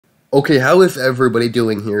Okay, how is everybody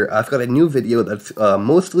doing here? I've got a new video that's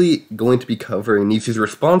mostly going to be covering Neace's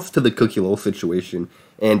response to the Cookielol situation.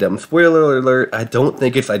 And spoiler alert, I don't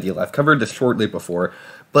think it's ideal. I've covered this shortly before,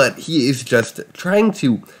 but he is just trying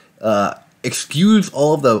to excuse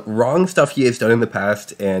all of the wrong stuff he has done in the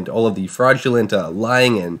past and all of the fraudulent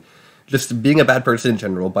lying and just being a bad person in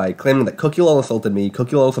general by claiming that Cookielol assaulted me,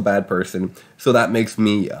 Cookielol is a bad person, so that makes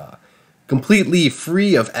me completely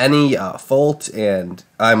free of any fault, and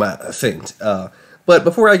I'm a saint. But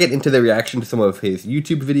before I get into the reaction to some of his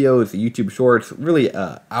YouTube videos, the YouTube shorts, really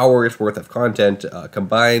hours worth of content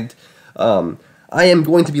combined, I am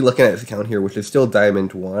going to be looking at his account here, which is still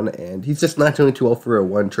Diamond 1, and he's just not doing too well for a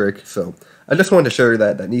one trick, so I just wanted to show you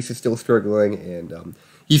that Neace is still struggling, and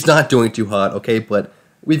he's not doing too hot, okay, but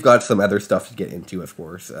we've got some other stuff to get into, of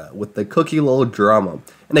course, with the Cookielol drama.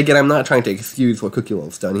 And again, I'm not trying to excuse what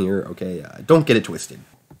Cookielol's done here, okay? Don't get it twisted.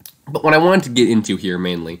 But what I wanted to get into here,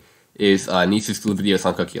 mainly, is Neace's videos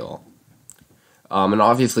on Cookielol. And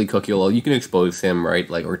obviously, Cookielol, you can expose him, right,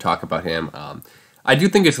 like, or talk about him. I do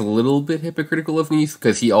think it's a little bit hypocritical of Neace,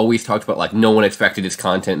 because he always talks about, like, no one expected his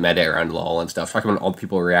content meta around LOL and stuff, talking about all the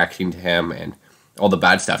people reacting to him, and all the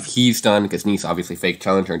bad stuff he's done, because Neace obviously faked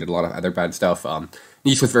Challenger and did a lot of other bad stuff.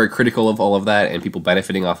 Neace was very critical of all of that, and people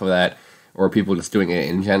benefiting off of that, or people just doing it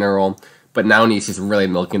in general. But now Neace is really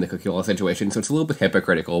milking the Cookielol situation, so it's a little bit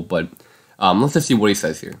hypocritical, but let's just see what he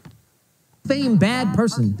says here. Same bad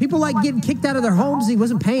person. People like getting kicked out of their homes. He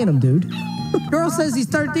wasn't paying them, dude. Girl says he's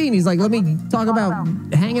 13. He's like, let me talk about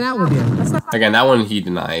hanging out with you. That's not Again, that one he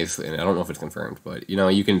denies, and I don't know if it's confirmed, but, you know,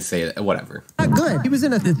 you can say it, whatever. not good. He was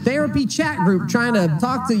in a therapy chat group trying to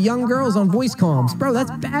talk to young girls on voice comms. Bro,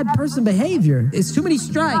 that's bad person behavior. It's too many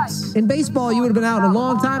strikes. In baseball, you would have been out a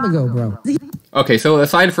long time ago, bro. Okay, so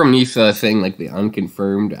aside from Neace saying, like, the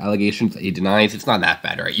unconfirmed allegations that he denies, it's not that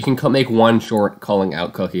bad, right? You can make one short calling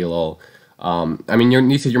out Cookielol. I mean,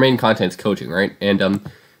 Neace, your main content's coaching, right? And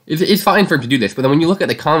it's fine for him to do this, but then when you look at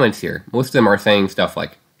the comments here, most of them are saying stuff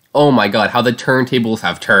like, oh my god, how the turntables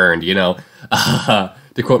have turned, you know?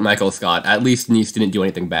 To quote Michael Scott, at least Neace didn't do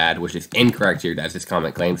anything bad, which is incorrect here, as his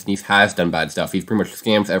comment claims. Neace has done bad stuff. He's pretty much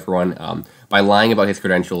scams everyone by lying about his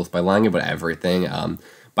credentials, by lying about everything,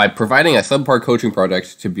 by providing a subpar coaching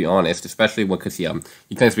project, to be honest, especially because he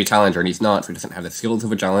claims to be a challenger and he's not, so he doesn't have the skills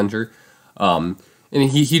of a challenger. And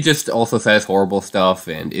he just also says horrible stuff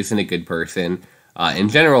and isn't a good person in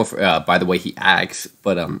general, by the way he acts.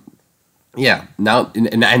 But yeah, now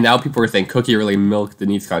and now people are saying Cookie really milked the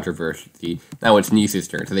Neace controversy. Now it's Neace's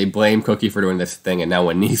turn, so they blame Cookie for doing this thing, and now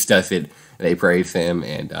when Neace does it, they praise him.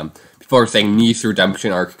 And people are saying Neace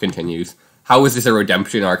redemption arc continues. How is this a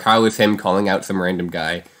redemption arc? How is him calling out some random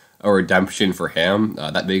guy a redemption for him?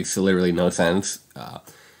 That makes literally no sense.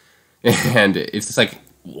 And it's just like,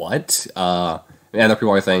 what? And other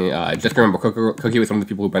people are saying, just remember, Cookie was one of the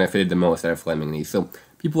people who benefited the most out of flaming Neace. So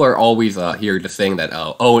people are always here just saying that,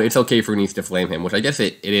 oh, it's okay for Neace to flame him, which I guess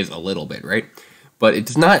it is a little bit, right? But it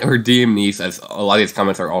does not redeem Neace, as a lot of these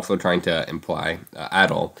comments are also trying to imply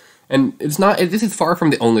at all. And it's not, this is far from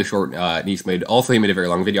the only short Neace made. Also, he made a very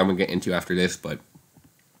long video I'm going to get into after this, but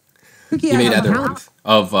he made other ones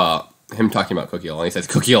of him talking about Cookielol. And he says,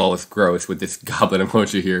 Cookielol is gross with this goblin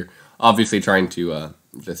emoji here. Obviously trying to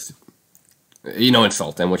just, you know,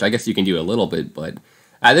 insult him, which I guess you can do a little bit, but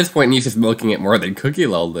at this point, Neace is milking it more than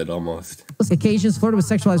Cookielol did, almost. Occasions flirted with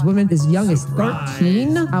sexualized women as young as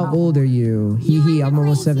 13? How old are you? Hee, I'm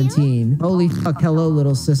almost 17. Holy fuck, hello,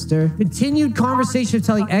 little sister. Continued conversation of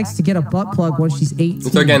telling ex to get a butt plug once she's 18.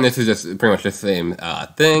 So again, this is just pretty much the same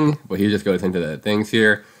thing, but he just goes into the things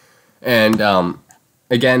here. And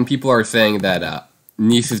again, people are saying that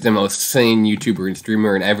Neace is the most sane YouTuber and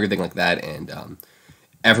streamer and everything like that, and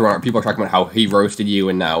people are talking about how he roasted you,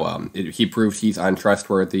 and now he proves he's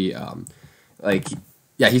untrustworthy.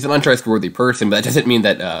 Yeah, he's an untrustworthy person, but that doesn't mean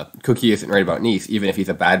that Cookie isn't right about Neace, even if he's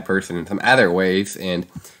a bad person in some other ways. And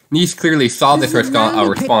Neace clearly saw this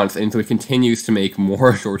response, and so he continues to make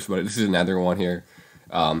more shorts about it. This is another one here.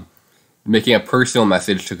 Making a personal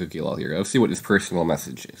message to Cookielol here. Let's see what his personal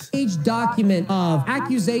message is. Page document of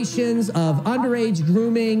accusations of underage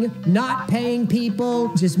grooming, not paying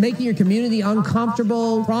people, just making your community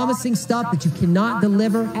uncomfortable, promising stuff that you cannot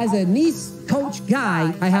deliver. As a Neace coach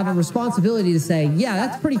guy, I have a responsibility to say, yeah,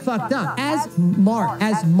 that's pretty fucked up. As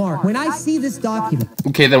Mark, when I see this document.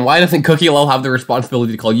 Okay, then why doesn't Cookielol have the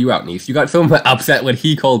responsibility to call you out, Neace? You got so upset when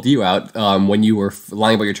he called you out when you were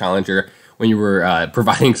lying about your challenger, when you were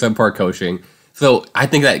providing subpar coaching. So I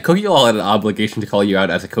think that Cookielol had an obligation to call you out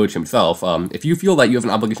as a coach himself. If you feel that you have an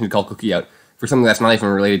obligation to call Cookie out for something that's not even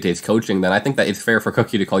related to his coaching, then I think that it's fair for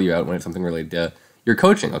Cookie to call you out when it's something related to your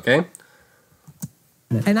coaching, okay?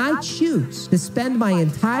 And I choose to spend my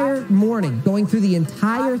entire morning going through the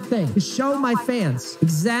entire thing to show my fans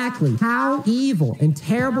exactly how evil and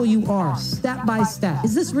terrible you are, step by step.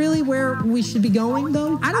 Is this really where we should be going,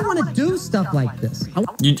 though? I don't want to do stuff like this.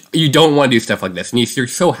 You don't want to do stuff like this, Neace. You're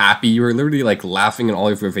so happy. You were literally like laughing in all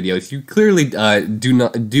of your videos. You clearly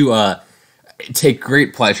do take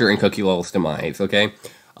great pleasure in Cookielol's demise. Okay,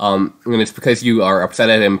 and it's because you are upset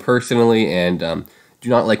at him personally and do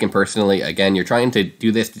not like him personally. Again, you're trying to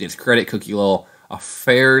do this to discredit Cookielol, a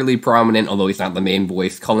fairly prominent, although he's not the main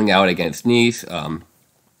voice, calling out against Neace.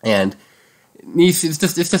 And Neace,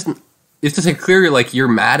 it's just a clear, like, you're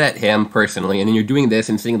mad at him personally, and then you're doing this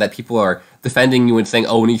and saying that people are defending you and saying,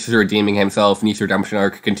 oh, Neace is redeeming himself, Neace's redemption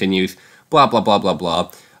arc continues, blah, blah, blah, blah, blah.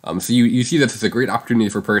 So you see this as a great opportunity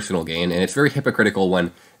for personal gain, and it's very hypocritical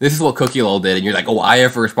when this is what Cookielol did, and you're like, oh, I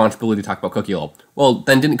have a responsibility to talk about Cookielol. Well,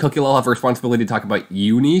 then didn't Cookielol have a responsibility to talk about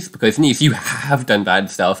you, Neace? Because, Neace, you have done bad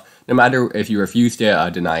stuff, no matter if you refuse to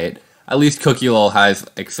deny it. At least Cookielol has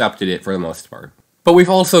accepted it for the most part. But we've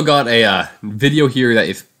also got a video here that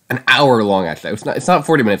is an hour long, actually. It's not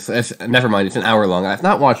 40 minutes. Never mind, it's an hour long. I've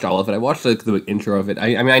not watched all of it. I watched the intro of it. I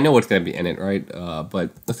mean, I know what's going to be in it, right? But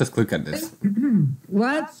let's just click on this.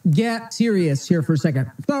 Let's get serious here for a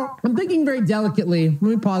second. So I'm thinking very delicately. Let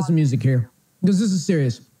me pause the music here because this is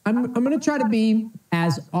serious. I'm going to try to be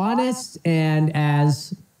as honest and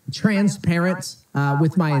as transparent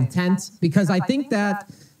with my intent because I think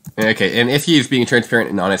that... Okay, and if he's being transparent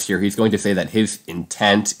and honest here, he's going to say that his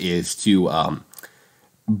intent is to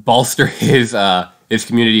bolster his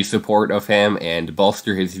community support of him and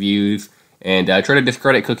bolster his views and try to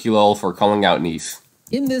discredit Cookielol for calling out Neace.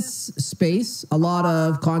 In this space, a lot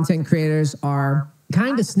of content creators are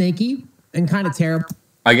kind of snaky and kind of terrible.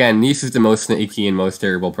 Again, Neace is the most snaky and most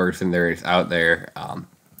terrible person there is out there.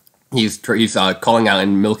 He's calling out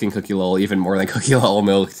and milking Cookielol even more than Cookielol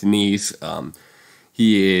milked Neace.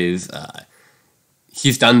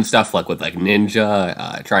 He's done stuff like with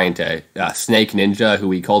Ninja, trying to snake Ninja, who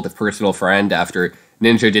he called a personal friend after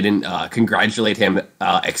Ninja didn't congratulate him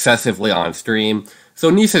excessively on stream. So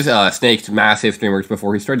Neace has snaked massive streamers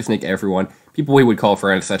before. He's tried to snake everyone. People he would call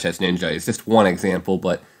friends, such as Ninja, is just one example.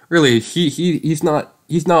 But really, he's not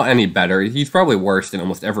any better. He's probably worse than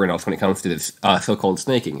almost everyone else when it comes to this so-called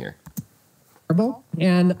snaking here.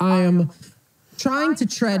 And I am trying to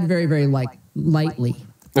tread very, very lightly.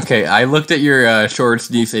 Okay, I looked at your shorts,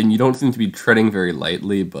 Neace, and you don't seem to be treading very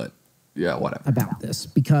lightly, but yeah, whatever. About this,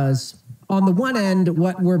 because on the one end,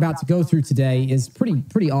 what we're about to go through today is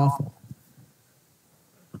pretty awful.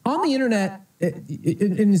 On the internet,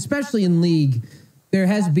 and especially in League, there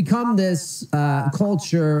has become this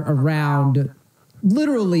culture around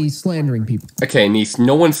literally slandering people. Okay, Neace,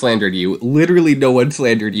 no one slandered you. Literally no one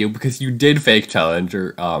slandered you because you did fake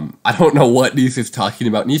Challenger. I don't know what Neace is talking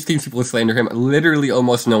about. Neace thinks people slander him. Literally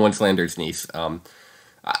almost no one slanders Neace.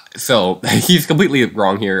 So he's completely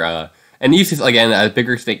wrong here. And Neace is, again, a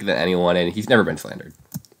bigger snake than anyone, and he's never been slandered.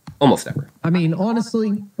 Almost never. I mean,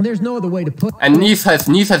 honestly, there's no other way to put it. And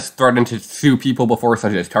Neace has threatened to sue people before,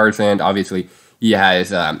 such as Tarzan. Obviously, he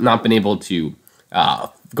has not been able to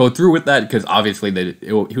go through with that because obviously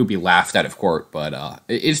he would be laughed out of court. But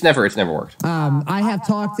it's never worked. I have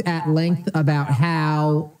talked at length about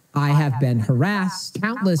how I have been harassed.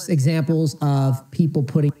 Countless examples of people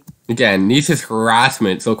putting. Again, Neace's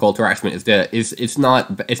harassment, so-called harassment, it's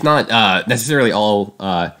not necessarily all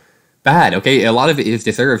bad. Okay, a lot of it is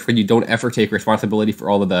deserved, but you don't ever take responsibility for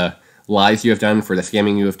all of the lies you have done, for the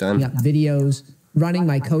scamming you have done. Yeah, videos running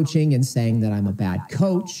my coaching and saying that I'm a bad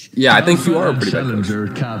coach. Yeah, I think you are a pretty bad coach. Challenger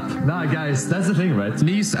cap. Nah, guys, that's the thing, right?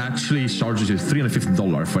 Neace actually charges you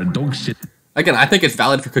 $350 for a dog shit. Again, I think it's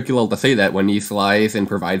valid for Cookielol to say that when Neace lies and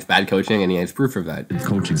provides bad coaching, and he has proof of that.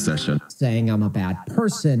 Coaching session. Saying I'm a bad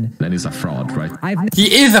person. Then he's a fraud, right?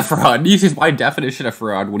 He is a fraud. Neace is by definition a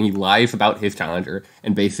fraud when he lies about his challenger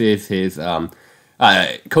and bases his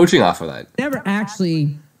coaching off of that. Never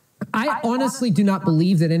actually. I honestly do not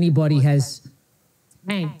believe that anybody has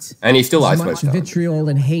tanked and he still lies as about much vitriol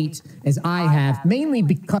and hate as I have, mainly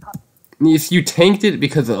because. Neace, you tanked it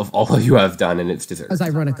because of all you have done, and it's deserved. Because I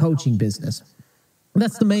run a coaching business.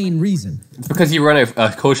 That's the main reason. It's because you run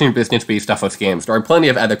a coaching business based off of scams. There are plenty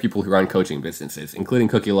of other people who run coaching businesses, including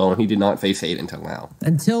Cookielol, and he did not face hate until now.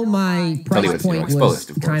 Until my price point was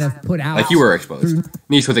kind of put out. Like you were exposed.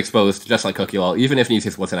 Neace was exposed, just like Cookielol, even if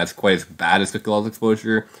Neace wasn't quite as bad as Cookielol's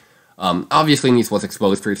exposure. Obviously, Neace was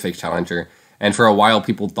exposed for his fake challenger, and for a while,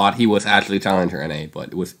 people thought he was actually Challenger NA,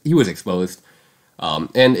 but he was exposed.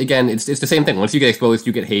 And again, it's the same thing. Once you get exposed,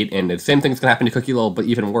 you get hate, and the same thing's going to happen to Cookielol, but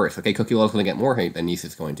even worse. Okay, Cookielol's going to get more hate than Neace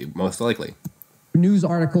is going to, most likely. News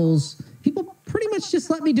articles, people pretty much just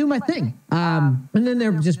let me do my thing. And then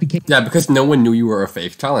there just became... Yeah, because no one knew you were a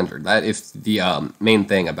fake challenger. That is the main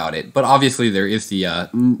thing about it. But obviously there is the...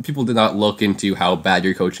 people did not look into how bad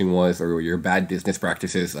your coaching was or your bad business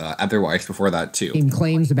practices otherwise before that too.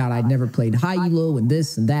 Claims about I'd never played high-elo and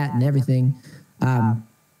this and that and everything.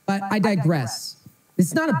 But I digress.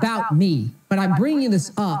 It's not about me, but I'm bringing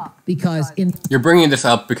this up because... You're bringing this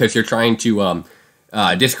up because you're trying to...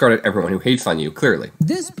 discredit everyone who hates on you, clearly.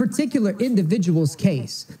 This particular individual's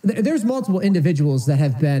case, there's multiple individuals that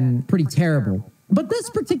have been pretty terrible, but this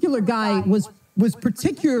particular guy was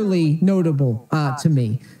particularly notable to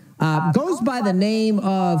me. Goes by the name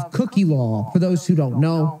of Cookielol, for those who don't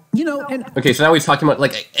know. You know, and... Okay, so now he's talking about,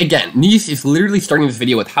 like, again, Neace is literally starting this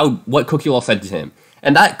video with what Cookielol said to him,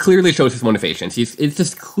 and that clearly shows his motivations. It's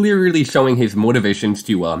just clearly showing his motivations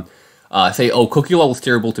to, say, oh, Cookielol was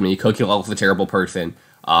terrible to me, Cookielol was a terrible person,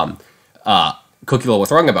 Cookielol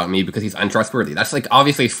was wrong about me because he's untrustworthy. That's, like,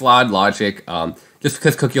 obviously flawed logic. Just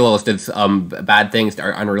because Cookielol did bad things that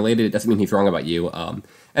are unrelated, it doesn't mean he's wrong about you.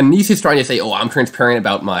 And Neace is trying to say, oh, I'm transparent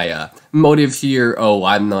about my motives here, oh,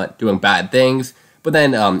 I'm not doing bad things. But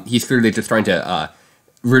then he's clearly just trying to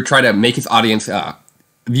try to make his audience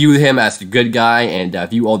view him as the good guy and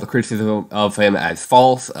view all the criticism of him as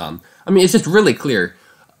false. I mean, it's just really clear.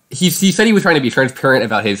 He said he was trying to be transparent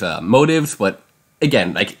about his motives, but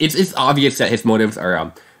again, like it's obvious that his motives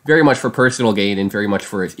are very much for personal gain and very much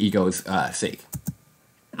for his ego's sake.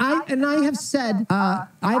 I have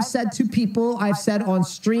said to people, I've said on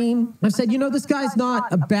stream, I've said, you know, this guy's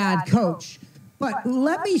not a bad coach, but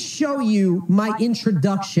let me show you my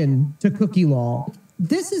introduction to Cookielol.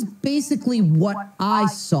 This is basically what I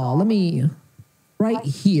saw. Let me, right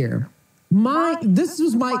here. This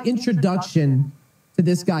was my introduction to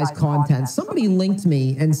this guy's content. Somebody linked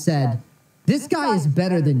me and said, this guy is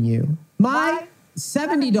better than you. My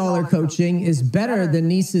 $70 coaching is better than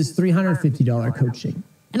Neace's $350 coaching.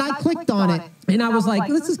 And I clicked on it and I was like,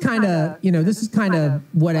 this is kind of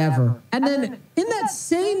whatever. And then in that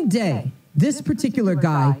same day, this particular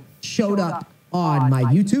guy showed up on my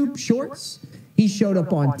YouTube shorts. He showed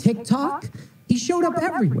up on TikTok. He showed up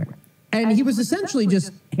everywhere. And he was essentially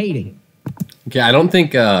just hating. Okay, I don't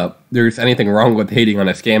think there's anything wrong with hating on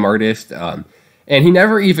a scam artist. And he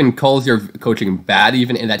never even calls your coaching bad,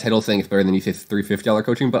 even in that title saying it's better than Neace's $350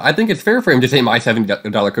 coaching. But I think it's fair for him to say my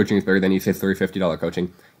 $70 coaching is better than Neace's $350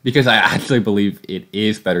 coaching, because I actually believe it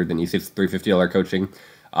is better than Neace's $350 coaching.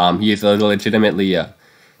 He is a legitimately,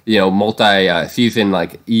 multi-season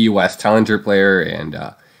like EUS challenger player, and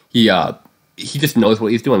he just knows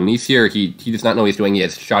what he's doing. Neace here, he does not know what he's doing. He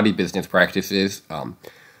has shoddy business practices.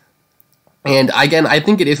 And again, I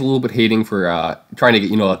think it is a little bit hating for trying to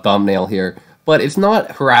get a thumbnail here. But it's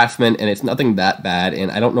not harassment, and it's nothing that bad,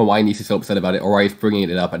 and I don't know why Neace is so upset about it, or why he's bringing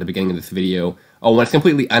it up at the beginning of this video, when it's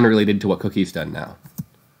completely unrelated to what Cookie's done now.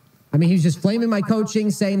 I mean, he's just flaming my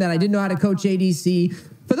coaching, saying that I didn't know how to coach ADC.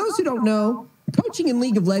 For those who don't know, coaching in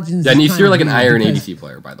League of Legends... Yeah, Neace, you're like an Iron ADC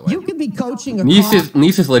player, by the way. You could be coaching a...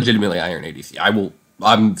 Neace is legitimately Iron ADC.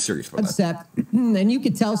 I'm serious about that. And you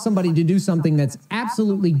could tell somebody to do something that's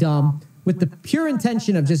absolutely dumb with the pure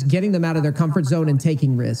intention of just getting them out of their comfort zone and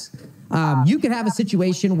taking risks. You could have a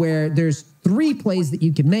situation where there's 3 plays that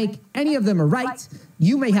you can make. Any of them are right.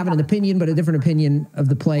 You may have an opinion, but a different opinion of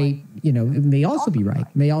the play, it may also be right,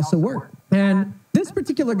 may also work. And this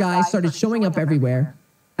particular guy started showing up everywhere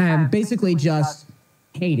and basically just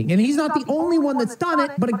hating. And he's not the only one that's done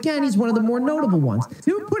it, but again, he's one of the more notable ones.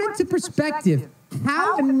 To put into perspective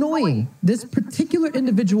how annoying this particular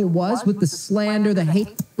individual was with the slander, the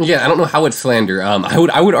hate. Yeah, I don't know how it's slander. I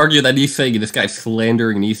would argue that he's saying this guy's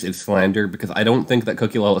slandering Neace is slander, because I don't think that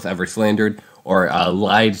Cookielol was ever slandered or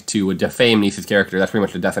lied to defame Neace's character. That's pretty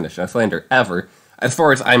much the definition of slander ever, as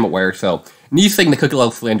far as I'm aware. So Neace saying the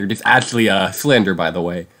Cookielol slandered is actually slander, by the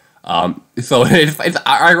way. So it's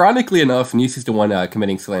ironically enough, Neace is the one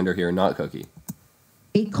committing slander here, not Cookie.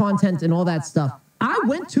 Hate content and all that stuff. I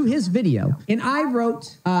went to his video and I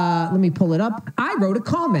wrote, let me pull it up. I wrote a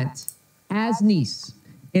comment as Neace.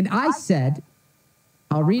 And I said,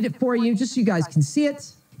 I'll read it for you just so you guys can see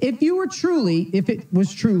it. If it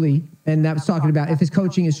was truly, and that was talking about if his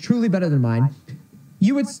coaching is truly better than mine,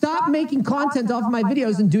 you would stop making content off of my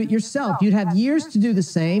videos and do it yourself. You'd have years to do the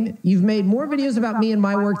same. You've made more videos about me and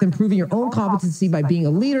my work than proving your own competency by being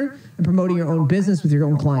a leader and promoting your own business with your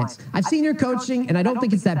own clients. I've seen your coaching, and I don't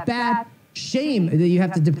think it's that bad. shame that you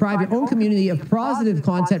have to deprive your own community of positive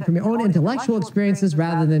content from your own intellectual experiences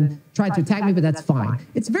rather than try to attack me, but that's fine.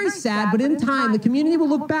 It's very sad, but in time, the community will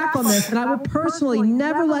look back on this, and I will personally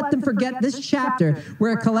never let them forget this chapter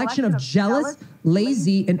where a collection of jealous,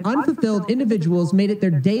 lazy, and unfulfilled individuals made it their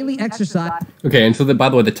daily exercise. Okay, and so by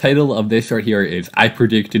the way, the title of this short here is I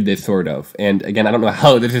Predicted This, Sort of. And again, I don't know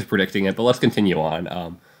how this is predicting it, but let's continue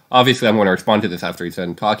on. Obviously, I'm going to respond to this after he's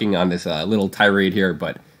done talking on this little tirade here,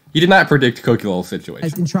 but he did not predict Cookielol's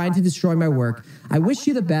situation. And trying to destroy my work. I wish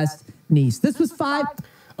you the best, Neace. This was 5.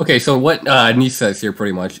 Okay, so what Neace says here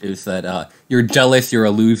pretty much is that you're jealous, you're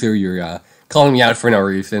a loser, you're calling me out for no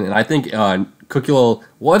reason. And I think Cookielol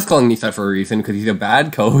was calling Neace out for a reason because he's a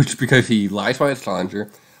bad coach, because he lies about his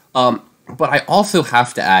challenger. But I also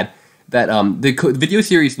have to add that the video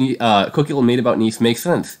series Cookielol made about Neace makes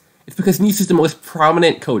sense. It's because Neace is the most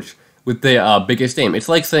prominent coach with the biggest name. It's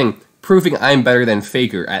like saying, proving I'm better than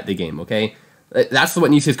Faker at the game, okay? That's what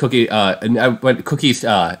Neace's Cookie's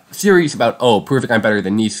series about, proving I'm better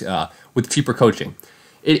than Neace with cheaper coaching.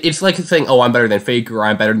 It's like saying, I'm better than Faker, or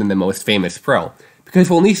I'm better than the most famous pro. Because,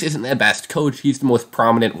 well, Neace isn't the best coach, he's the most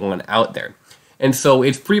prominent one out there. And so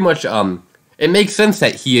it's pretty much, it makes sense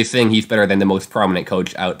that he is saying he's better than the most prominent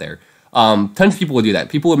coach out there. Tons of people would do that.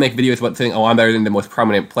 People would make videos about saying, I'm better than the most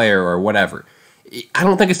prominent player, or whatever. I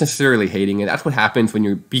don't think it's necessarily hating it. That's what happens when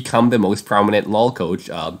you become the most prominent LoL coach,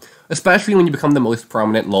 especially when you become the most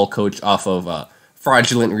prominent LoL coach off of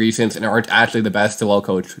fraudulent reasons and aren't actually the best LoL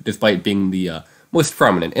coach, despite being the most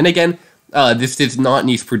prominent. And again, this is not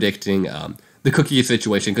Neace predicting the Cookie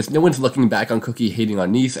situation, because no one's looking back on Cookie hating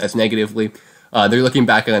on Neace as negatively. They're looking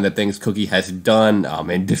back on the things Cookie has done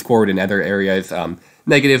in Discord and other areas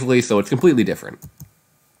negatively, so it's completely different.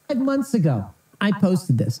 5 months ago, I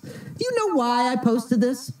posted this. Do you know why I posted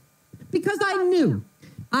this? Because I knew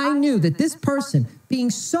that this person being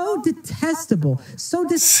so detestable, so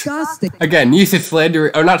disgusting. Again, Neace is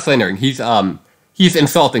slandering, or not slandering, he's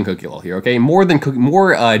insulting Cookielol here, okay? More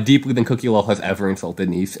deeply than Cookielol has ever insulted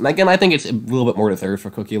Neace. And again, I think it's a little bit more deserved for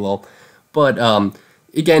Cookielol. But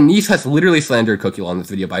again, Neace has literally slandered Cookielol in this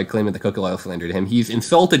video by claiming that Cookielol slandered him. He's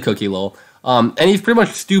insulted Cookielol, and he's pretty much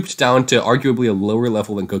stooped down to arguably a lower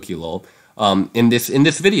level than Cookielol. In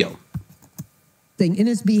this video. In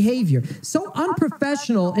his behavior. So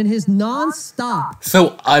unprofessional in his non-stop.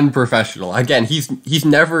 So unprofessional. Again, he's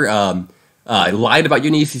never lied about you,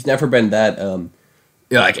 Neace. He's never been that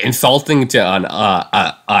like insulting to on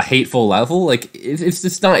a hateful level. Like it's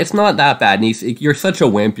just not. It's not that bad, Neace. You're such a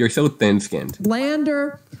wimp. You're so thin-skinned.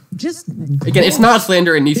 Slander. Just again, it's not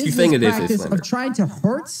slander, and Neace, you saying it is slander. Of trying to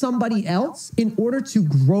hurt somebody else in order to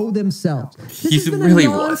grow themselves. He really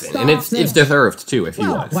wasn't, and it's deserved too if he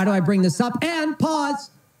was. Why do I bring this up? And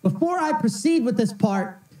pause before I proceed with this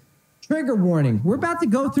part. Trigger warning. We're about to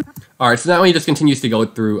go through. All right, so now he just continues to go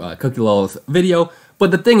through Cookielol's video.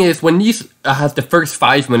 But the thing is, when Neace has the first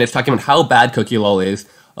 5 minutes talking about how bad Cookielol is,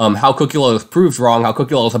 how Cookielol is proved wrong, how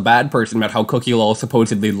Cookielol is a bad person, about how Cookielol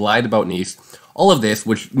supposedly lied about Neace. All of this,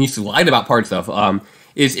 which Neace lied about parts of,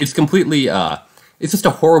 it's completely, it's just a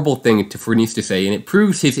horrible thing for Neace to say, and it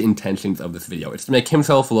proves his intentions of this video. It's to make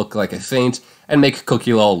himself look like a saint and make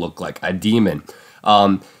Cookielol look like a demon.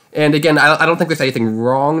 And again, I don't think there's anything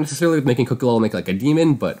wrong necessarily with making Cookielol like a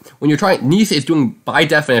demon, but when you're trying, Neace is doing, by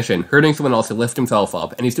definition, hurting someone else to lift himself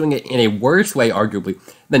up, and he's doing it in a worse way, arguably,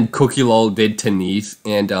 than Cookielol did to Neace,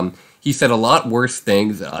 and he said a lot worse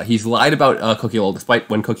things. He's lied about Cookielol, despite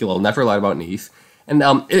when Cookielol never lied about Neace. And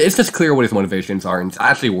it's just clear what his motivations are, and it's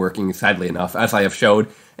actually working, sadly enough, as I have showed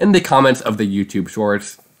in the comments of the YouTube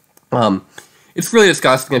shorts. It's really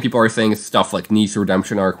disgusting that people are saying stuff like Neace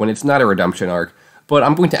redemption arc when it's not a redemption arc. But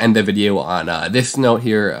I'm going to end the video on this note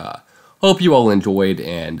here. Hope you all enjoyed,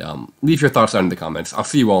 and leave your thoughts down in the comments. I'll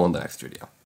see you all in the next video.